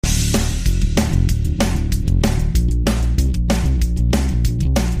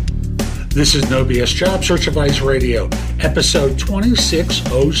This is No BS Job Search Advice Radio, episode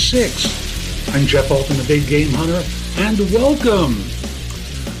 2606. I'm Jeff Altman, the Big Game Hunter, and welcome.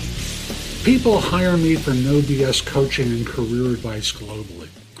 People hire me for No BS coaching and career advice globally.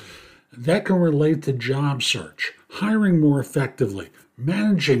 That can relate to job search, hiring more effectively,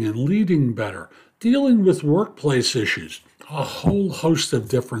 managing and leading better, dealing with workplace issues, a whole host of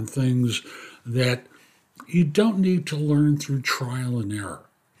different things that you don't need to learn through trial and error.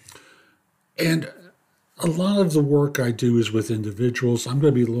 And a lot of the work I do is with individuals. I'm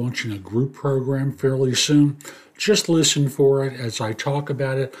going to be launching a group program fairly soon. Just listen for it as I talk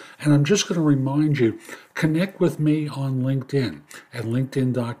about it. And I'm just going to remind you, connect with me on LinkedIn at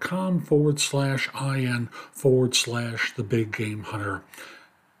linkedin.com/IN/The Big Game Hunter.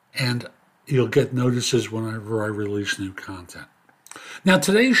 And you'll get notices whenever I release new content. Now,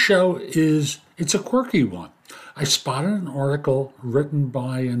 today's show it's a quirky one. I spotted an article written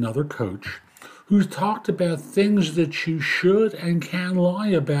by another coach who talked about things that you should and can lie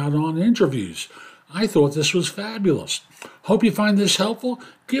about on interviews. I thought this was fabulous. Hope you find this helpful.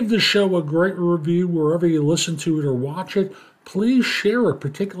 Give the show a great review wherever you listen to it or watch it. Please share it,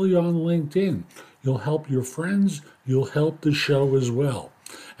 particularly on LinkedIn. You'll help your friends. You'll help the show as well.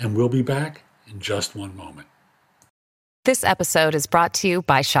 And we'll be back in just one moment. This episode is brought to you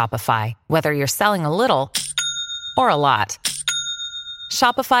by Shopify. Whether you're selling a little or a lot,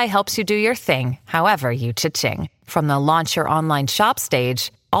 Shopify helps you do your thing, however you cha-ching. From the launch your online shop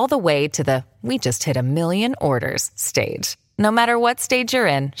stage, all the way to the we just hit 1 million orders stage. No matter what stage you're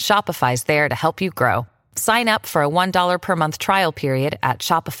in, Shopify's there to help you grow. Sign up for a $1 per month trial period at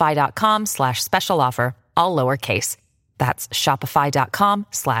shopify.com/special offer, all lowercase. That's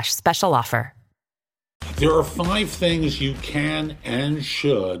shopify.com/special offer. There are 5 things you can and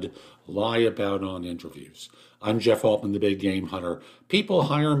should lie about on interviews. I'm Jeff Altman, the Big Game Hunter. People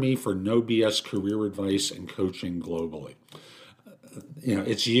hire me for no BS career advice and coaching globally.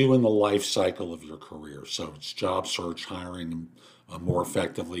 It's you in the life cycle of your career. So it's job search, hiring more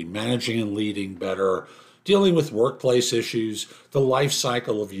effectively, managing and leading better, dealing with workplace issues, the life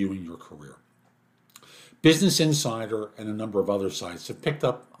cycle of you and your career. Business Insider and a number of other sites have picked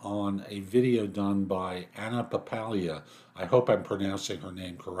up on a video done by Anna Papalia, I hope I'm pronouncing her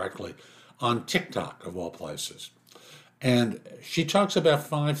name correctly, on TikTok, of all places. And she talks about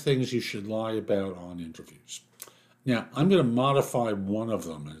 5 things you should lie about on interviews. Now, I'm going to modify one of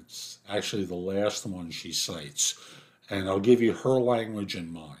them. It's actually the last one she cites, and I'll give you her language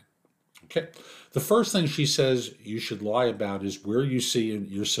and mine. Okay. The first thing she says you should lie about is where you see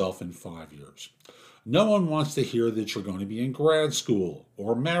yourself in 5 years. No one wants to hear that you're going to be in grad school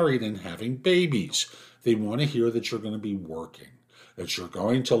or married and having babies. They want to hear that you're going to be working, that you're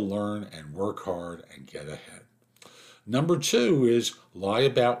going to learn and work hard and get ahead. Number 2 is lie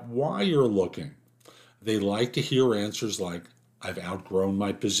about why you're looking. They like to hear answers like, I've outgrown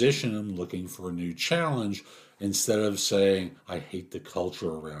my position, I'm looking for a new challenge, instead of saying, I hate the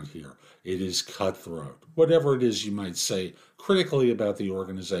culture around here. It is cutthroat. Whatever it is you might say critically about the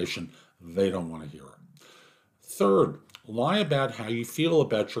organization, they don't want to hear it. Third, lie about how you feel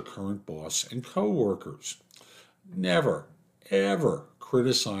about your current boss and coworkers. Never, ever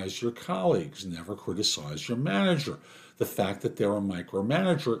criticize your colleagues. Never criticize your manager. The fact that they're a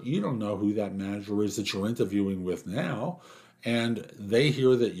micromanager, you don't know who that manager is that you're interviewing with now, and they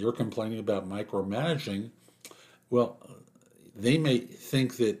hear that you're complaining about micromanaging. Well, they may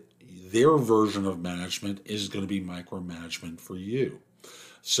think that their version of management is going to be micromanagement for you.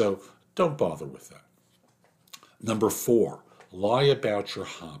 So don't bother with that. Number 4, lie about your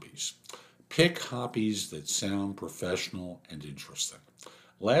hobbies. Pick hobbies that sound professional and interesting.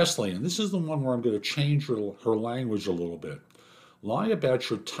 Lastly, and this is the one where I'm going to change her language a little bit, lie about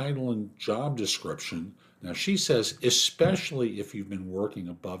your title and job description. Now, she says, especially if you've been working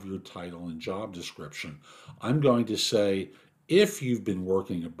above your title and job description. I'm going to say, if you've been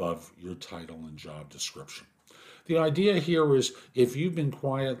working above your title and job description. The idea here is if you've been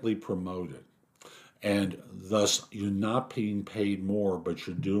quietly promoted and thus you're not being paid more, but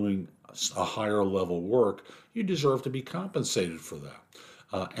you're doing a higher level work, you deserve to be compensated for that.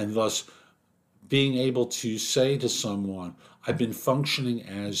 And thus being able to say to someone, I've been functioning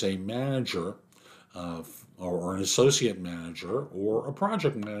as a manager or an associate manager or a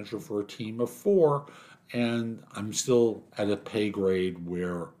project manager for a team of 4, and I'm still at a pay grade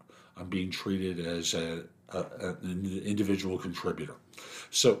where I'm being treated as an individual contributor.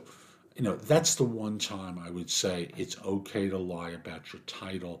 So, that's the one time I would say it's okay to lie about your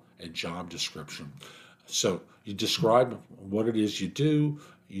title and job description. So you describe what it is you do.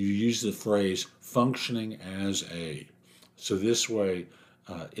 You use the phrase functioning as a. So this way,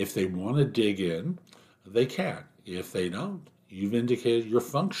 If they want to dig in, they can. If they don't, you've indicated your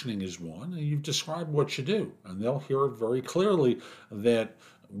functioning is one, and you've described what you do, and they'll hear it very clearly that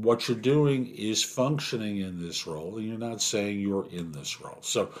what you're doing is functioning in this role, and you're not saying you're in this role.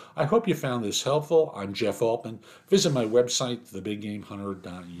 So I hope you found this helpful. I'm Jeff Altman. Visit my website,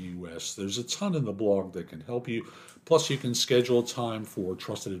 thebiggamehunter.us. There's a ton in the blog that can help you. Plus, you can schedule time for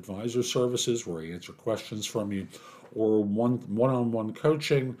trusted advisor services where I answer questions from you, or one-on-one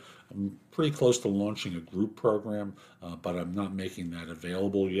coaching. I'm pretty close to launching a group program, but I'm not making that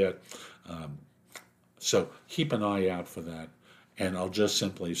available yet. So keep an eye out for that. And I'll just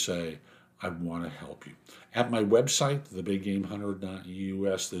simply say, I want to help you. At my website,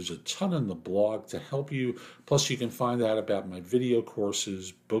 thebiggamehunter.us, there's a ton in the blog to help you. Plus, you can find out about my video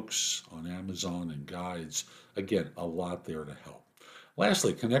courses, books on Amazon, and guides. Again, a lot there to help.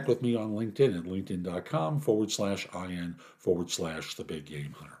 Lastly, connect with me on LinkedIn at linkedin.com/IN/The Big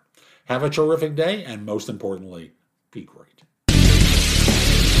Game Hunter. Have a terrific day, and most importantly, be great.